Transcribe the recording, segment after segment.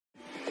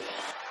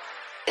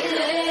Hey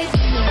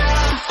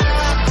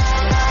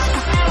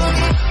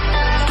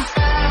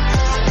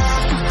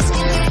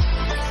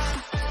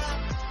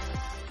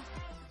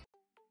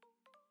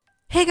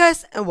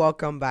guys, and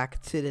welcome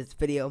back to this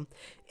video.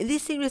 In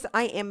this series,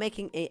 I am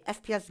making a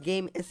FPS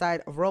game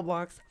inside of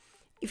Roblox.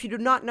 If you do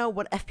not know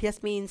what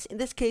FPS means, in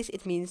this case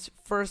it means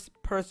first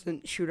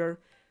person shooter,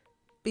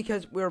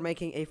 because we're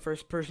making a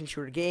first person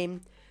shooter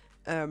game.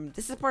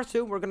 This is part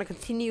 2. We're gonna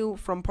continue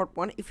from part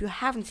 1. If you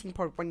haven't seen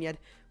part 1 yet,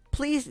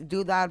 please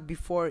do that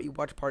before you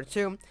watch part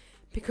 2,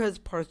 because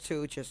part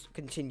 2 just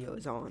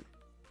continues on.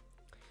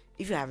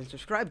 If you haven't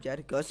subscribed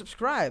yet, go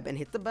subscribe and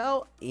hit the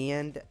bell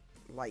and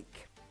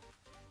like.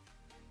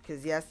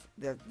 Because yes,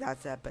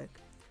 that's epic.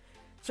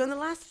 So in the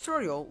last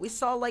tutorial, we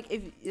saw like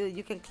if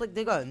you can click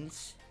the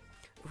guns.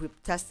 If we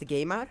test the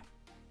game out,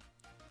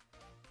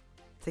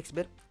 takes a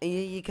bit, and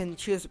you can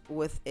choose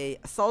with a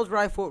assault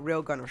rifle,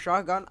 railgun, or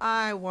shotgun.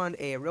 I want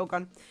a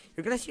railgun.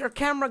 You're gonna see your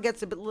camera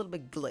gets a little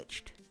bit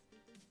glitched,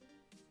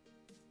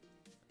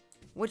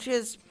 which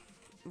is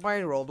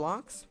by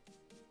Roblox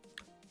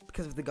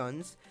because of the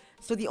guns.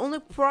 So the only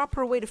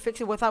proper way to fix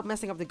it without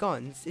messing up the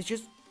guns is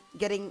just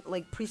getting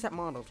like preset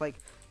models like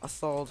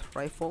assault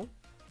rifle,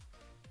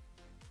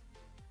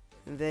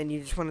 and then you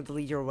just want to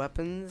delete your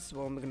weapons.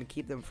 Well, I'm gonna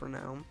keep them for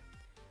now.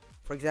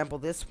 For example,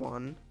 this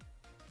one,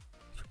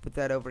 put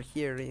that over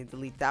here and you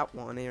delete that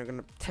one, and you're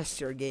gonna test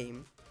your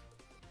game.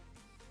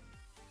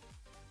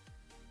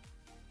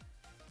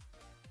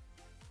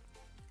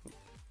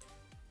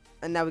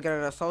 And now we got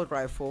an assault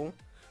rifle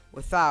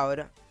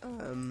without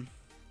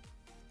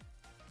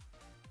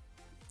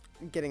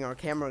getting our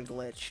camera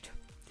glitched.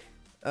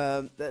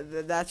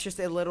 That's just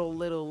a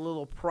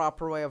little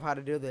proper way of how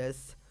to do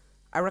this.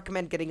 I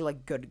recommend getting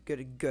like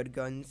good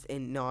guns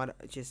and not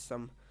just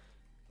some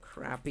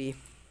crappy.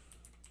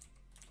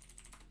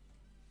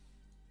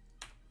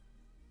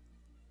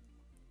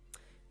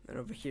 And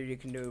over here you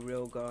can do a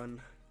real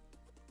gun.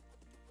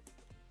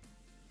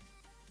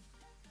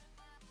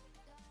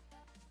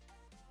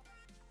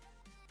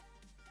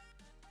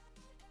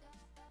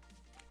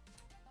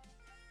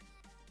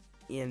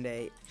 And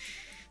a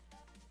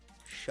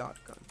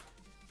shotgun.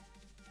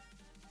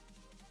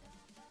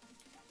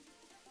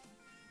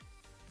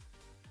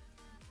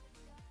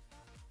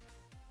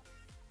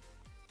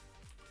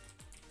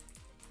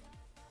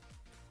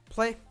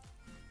 Play.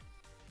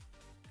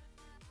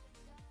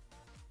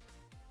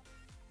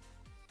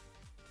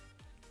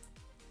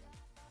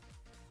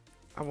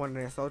 I want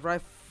an assault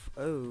rifle.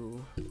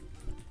 Oh.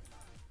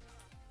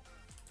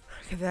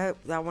 Okay,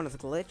 that one is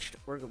glitched.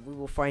 We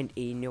will find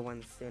a new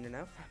one soon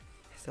enough.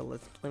 So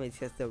let me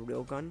test the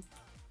real gun.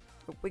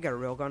 Oh, we got a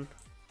real gun.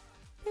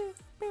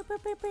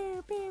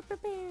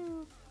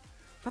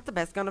 Not the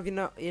best gun of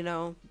you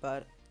know,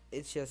 but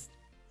it's just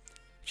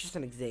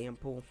an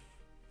example.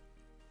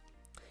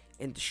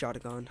 And the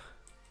shotgun.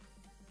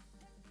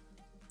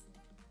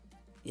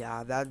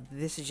 Yeah,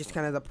 this is just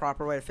kind of the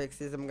proper way to fix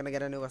this. I'm gonna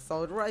get a new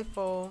assault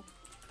rifle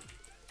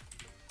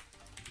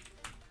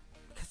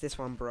because this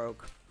one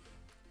broke.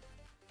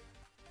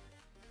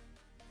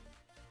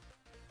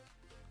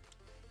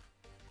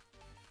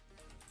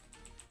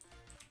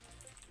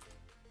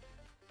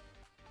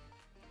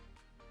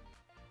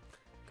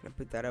 Gonna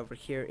put that over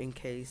here in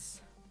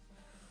case.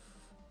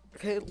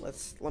 Okay,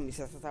 let me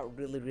test this out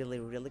really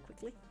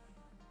quickly.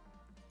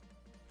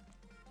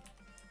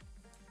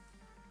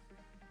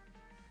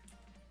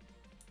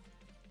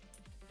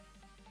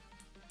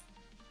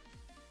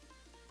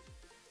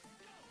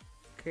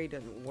 Okay,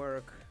 doesn't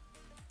work.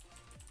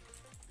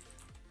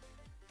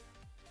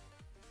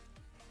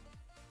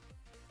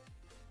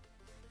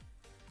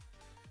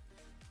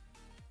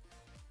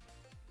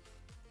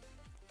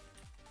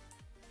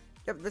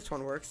 Yep, this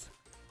one works.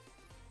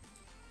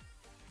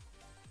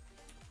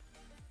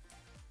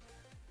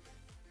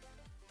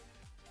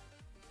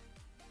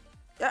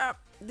 Yeah,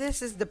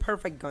 this is the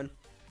perfect gun.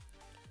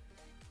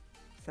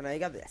 So now you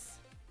got this.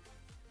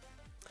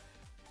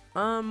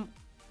 Let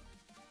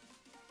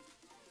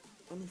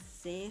me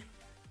see.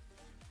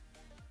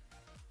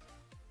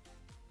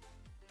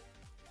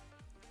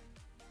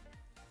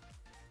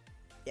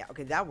 Yeah,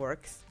 okay, that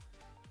works.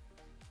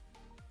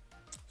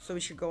 So we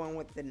should go on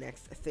with the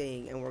next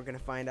thing, and we're gonna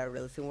find out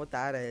really soon what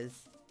that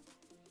is.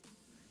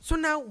 So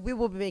now we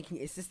will be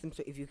making a system.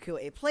 So if you kill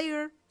a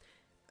player,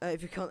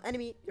 if you kill an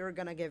enemy, you're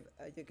gonna get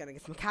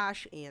some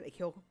cash and a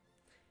kill.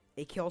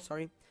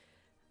 Sorry,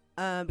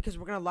 because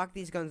we're gonna lock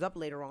these guns up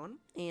later on,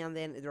 and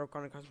then they're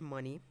gonna cost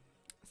money.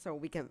 So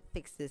we can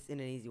fix this in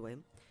an easy way.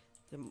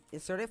 So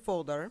insert a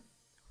folder,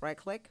 right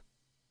click,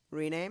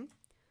 rename,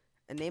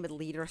 and name it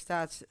leader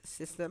stats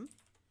system.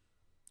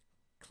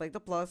 Click the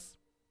plus,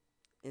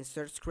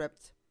 insert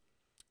script,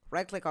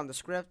 right click on the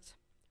script,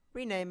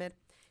 rename it,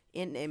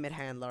 and name it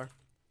handler.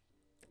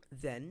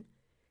 Then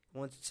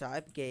you want to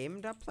type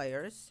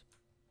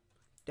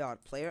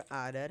game.players.player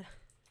added,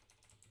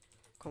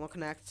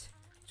 connect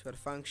to a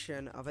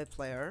function of a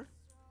player.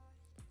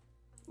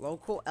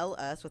 Local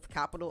ls with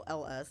capital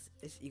LS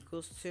is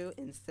equals to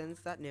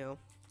instance.new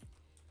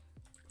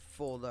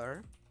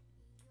folder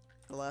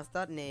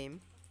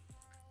ls.name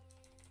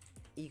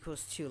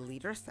equals to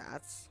leader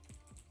stats,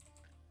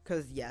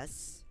 because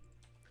yes.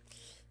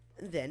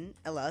 And then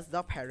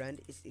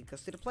ls.parent is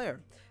equals to the player.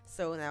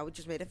 So now we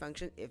just made a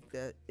function. If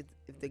the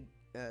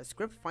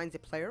script finds a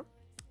player,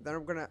 then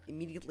we're gonna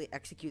immediately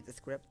execute the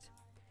script.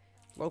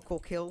 Local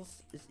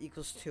kills is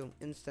equals to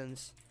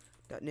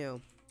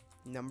instance.new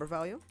number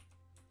value.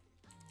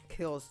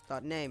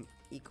 Kills.name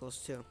equals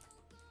to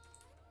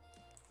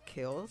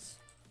kills.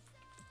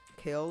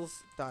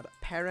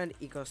 Kills.parent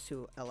equals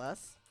to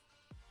ls.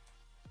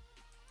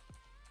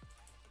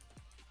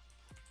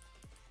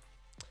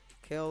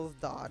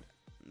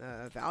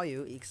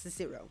 Kills.value equals to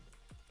 0.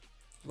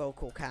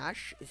 Local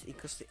cache is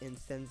equals to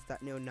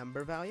instance.new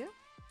number value.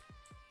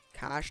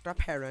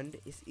 Cache.parent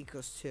is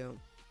equals to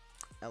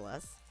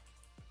ls.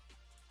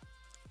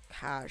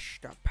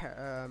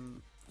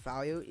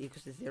 Cache.value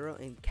equals to 0,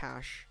 and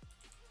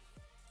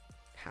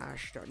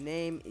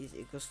cache.name is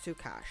equals to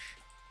cache.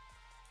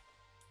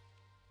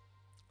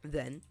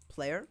 Then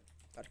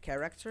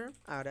player.character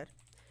added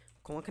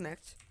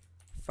connect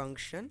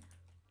function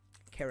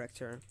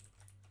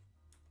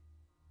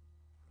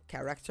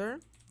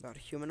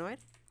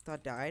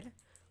character.humanoid.died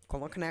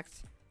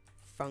connect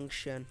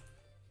function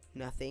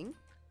nothing.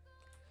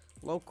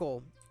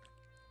 Local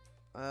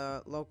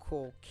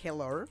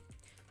killer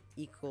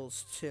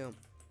equals to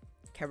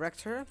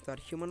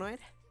character.humanoid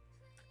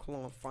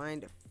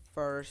find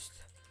first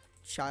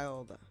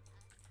child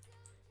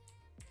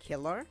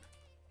killer.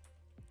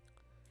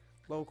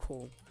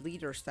 Local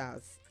leader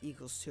stats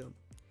equals to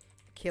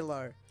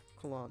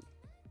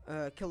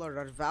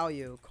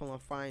killer.value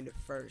find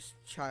first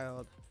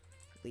child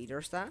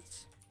leader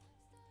stats.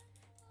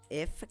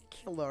 If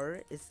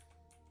killer is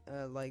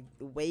like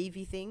the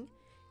wavy thing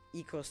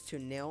equals to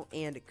nil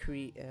and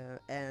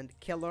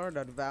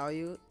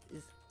killer.value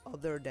is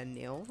other than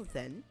nil,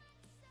 then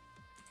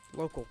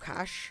local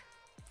cache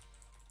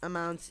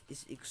amount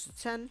is equals to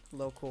 10.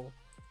 Local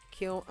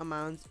kill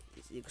amount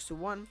is equals to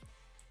 1.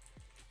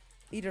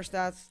 Leader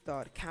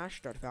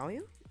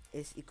stats.cache.value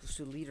is equals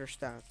to leader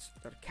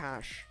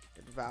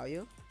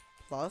stats.cache.value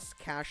plus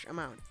cache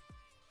amount.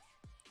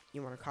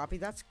 You want to copy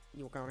that.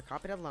 You want to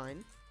copy that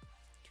line,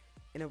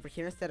 and over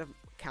here instead of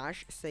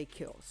cache, say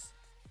kills,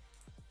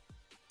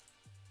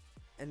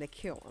 and the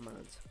kill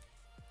amount.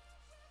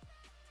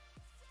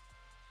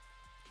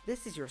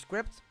 This is your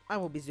script. I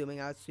will be zooming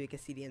out so you can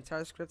see the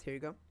entire script. Here you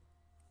go.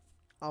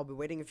 I'll be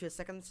waiting a few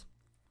seconds.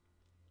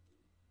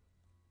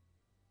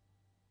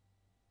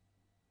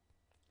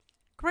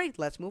 Great,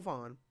 let's move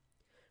on.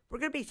 We're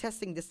going to be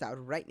testing this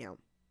out right now.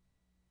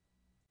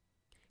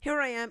 Here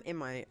I am in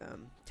my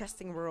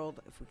testing world.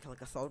 If we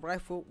click assault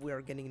rifle, we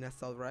are getting an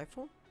assault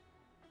rifle.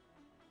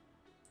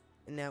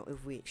 And now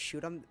if we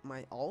shoot on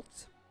my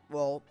alt,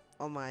 well,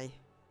 on my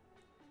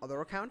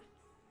other account,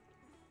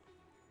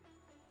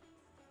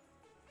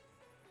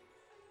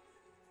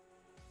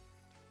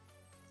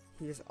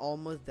 he is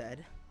almost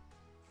dead.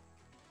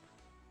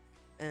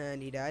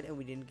 And he died, and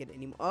we didn't get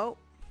any more. Oh!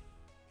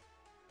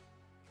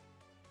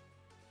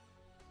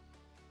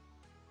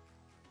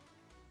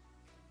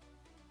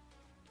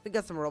 We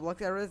got some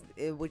Roblox errors,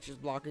 which is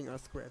blocking our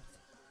script.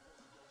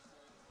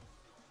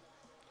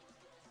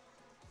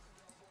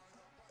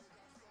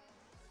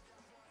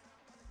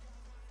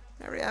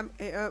 Here I am.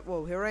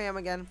 Whoa, here I am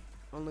again.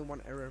 Only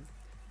one error.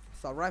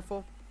 Assault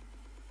rifle.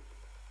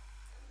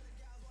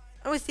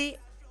 And we see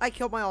I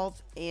killed my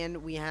alt,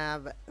 and we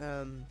have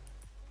and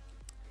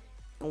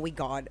we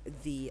got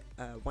the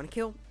 1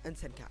 kill and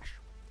 10 cash.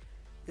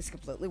 This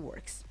completely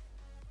works.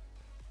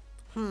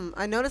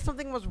 I noticed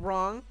something was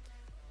wrong.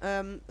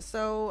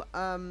 What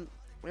I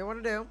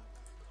want to do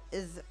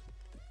is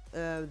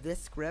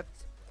this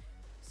script.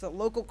 So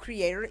local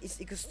creator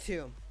is equals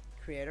to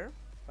creator,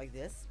 like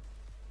this.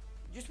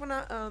 Just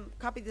wanna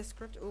copy this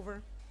script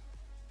over.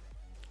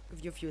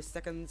 Give you a few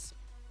seconds,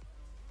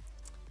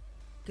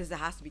 because it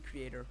has to be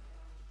creator,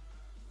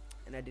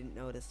 and I didn't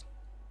notice.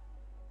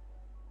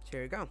 So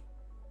here you go.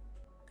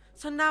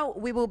 So now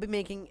we will be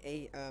making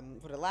a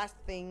for the last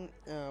thing,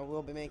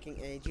 we'll be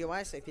making a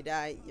GUI. So if you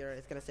die,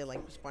 it's gonna say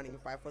like responding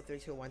 5, 4, 3,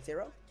 2, 1,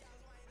 0.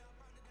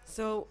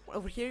 So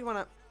over here you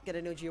wanna get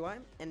a new GUI,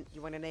 and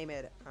you wanna name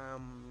it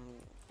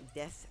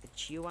death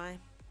GUI.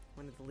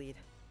 Wanna delete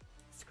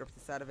script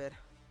inside of it.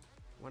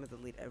 Wanna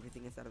delete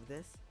everything inside of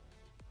this.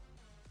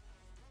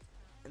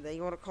 And then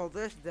you wanna call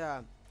this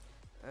the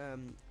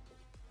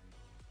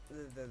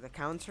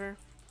counter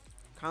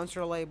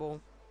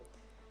label,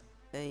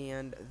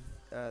 and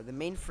the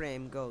main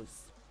frame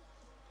goes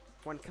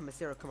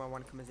 1,0,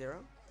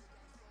 1,0.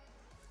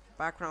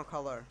 Background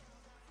color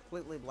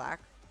completely black.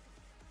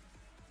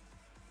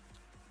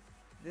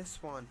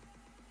 This one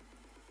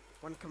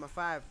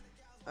 1,5,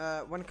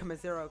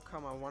 1,0,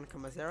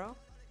 1,0.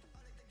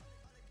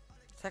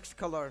 Text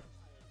color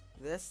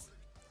this.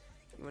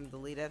 You want to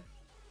delete it.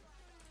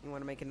 You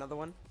want to make another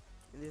one.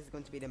 And this is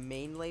going to be the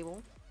main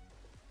label.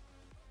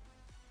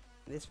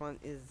 This one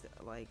is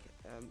like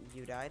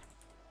you died.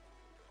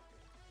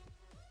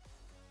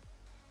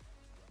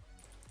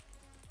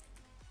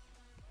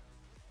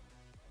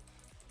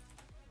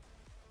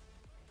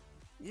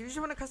 You just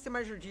want to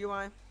customize your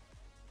GUI.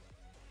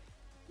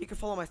 You can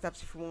follow my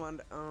steps if you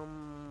want.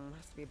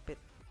 Has to be a bit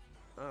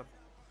up.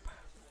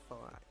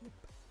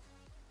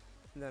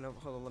 No,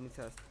 hold on, let me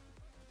test.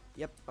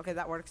 Yep, okay,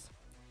 that works.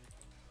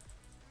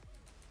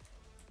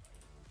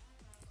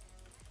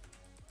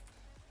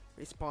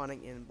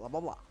 Respawning in blah blah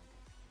blah.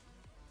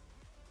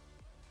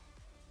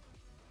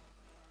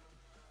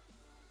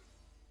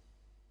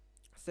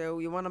 So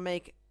you want to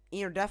make in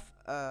your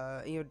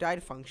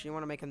died function, you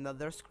want to make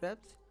another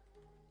script.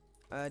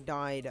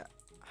 Died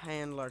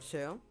handler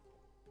 2.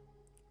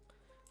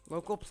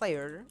 Local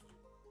player.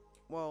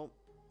 Well,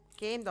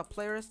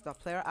 game.players.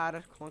 Player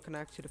added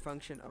connect to the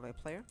function of a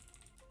player.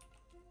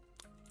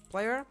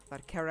 Player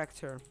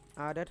character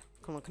added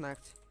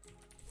connect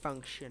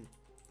function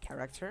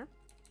character.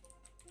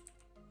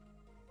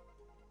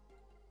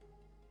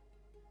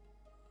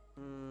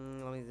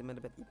 Let me zoom in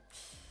a bit.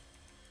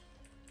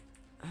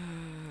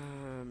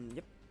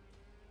 Yep.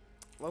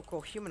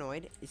 Local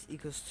humanoid is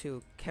equals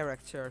to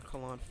character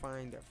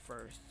find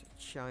first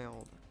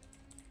child.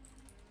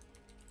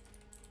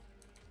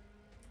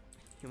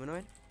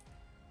 Humanoid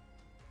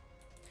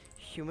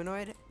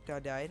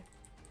died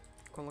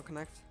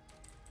connect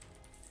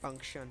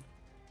function.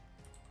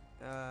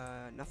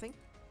 Nothing,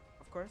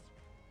 of course.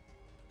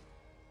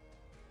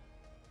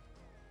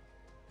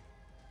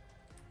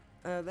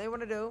 They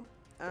want to do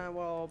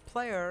well,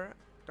 player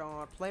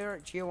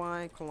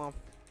GUI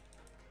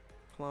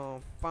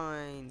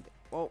find,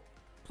 well,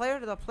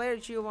 player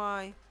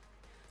GUI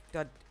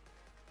dot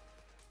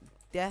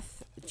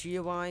death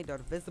GUI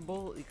dot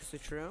visible equals to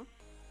true.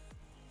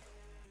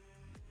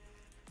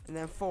 And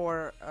then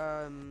for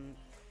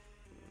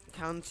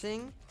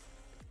counting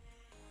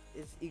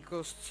is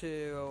equals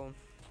to,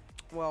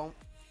 well,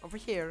 over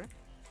here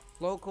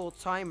local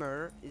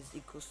timer is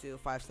equals to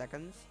 5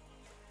 seconds.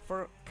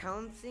 For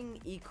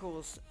counting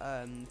equals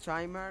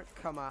timer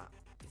comma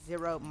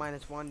 0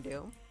 minus 1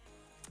 do.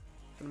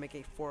 Gonna make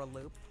a for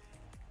loop.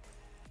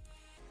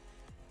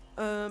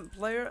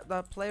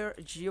 Player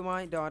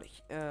GUI dot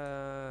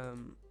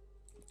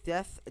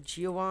death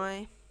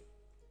GUI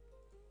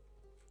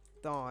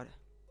dot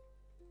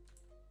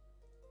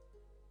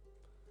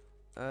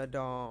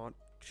dot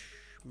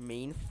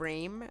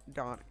mainframe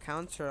dot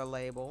counter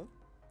label.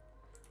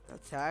 The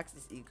text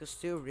is equals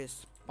to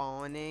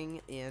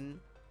respawning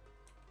in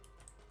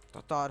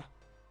dot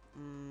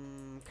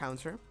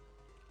counter.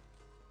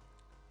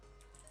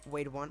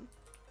 Wait 1.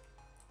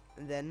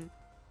 And then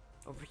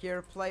over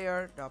here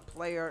player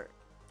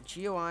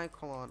GUI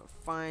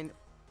find,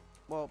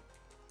 well,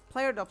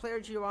 player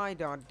GUI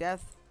dot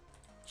death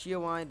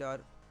GUI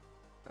dot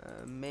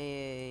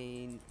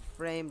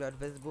mainframe dot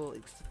visible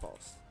equals to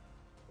false.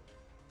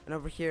 And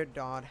over here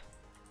dot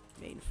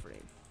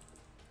mainframe.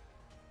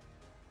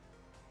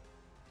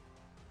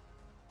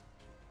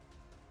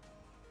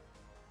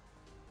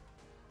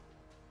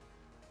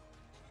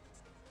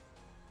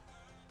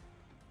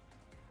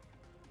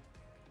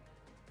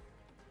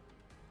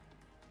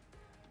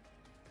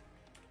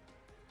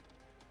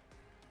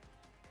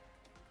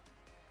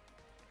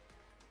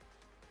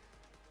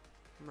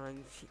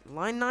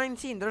 Line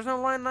 19. There's no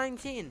line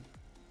 19.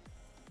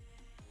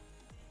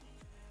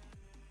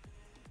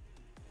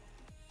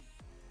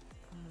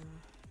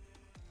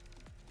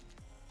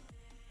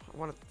 I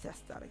want to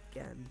test that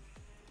again.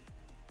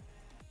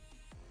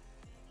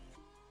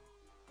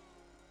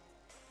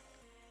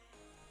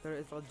 There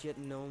is legit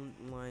no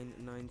line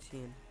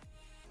 19.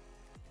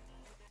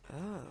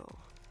 Oh.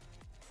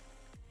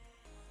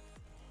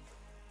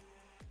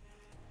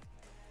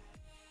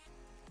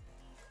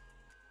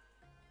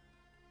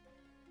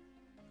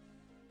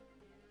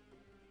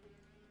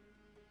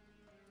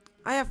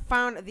 I have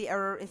found the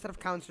error. Instead of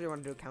counter, you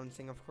want to do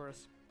counting, of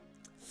course.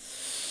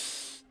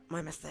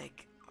 My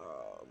mistake.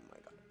 Oh my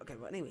god. Okay,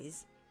 but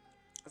anyways.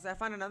 So I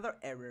found another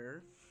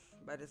error.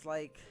 But it's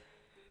like,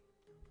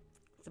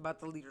 it's about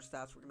the leader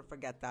stats. We're gonna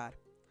forget that.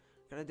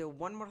 We're gonna do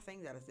one more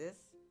thing. That is this.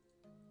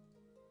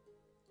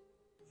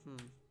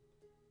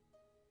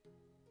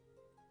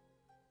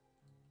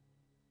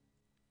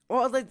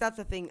 Well, like that's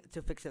the thing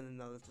to fix in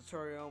another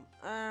tutorial.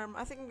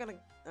 I think I'm gonna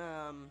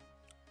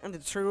end the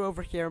tutorial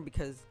over here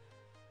because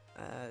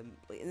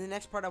in the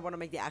next part I want to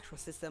make the actual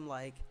system,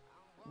 like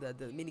the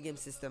minigame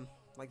system,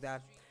 like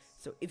that.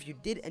 So if you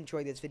did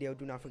enjoy this video,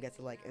 do not forget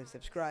to like and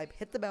subscribe,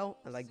 hit the bell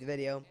and like the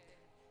video.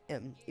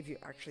 If you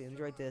actually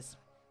enjoyed this,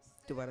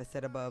 do what I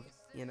said above,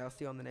 and I'll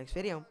see you on the next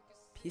video.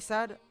 Peace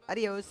out,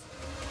 adios.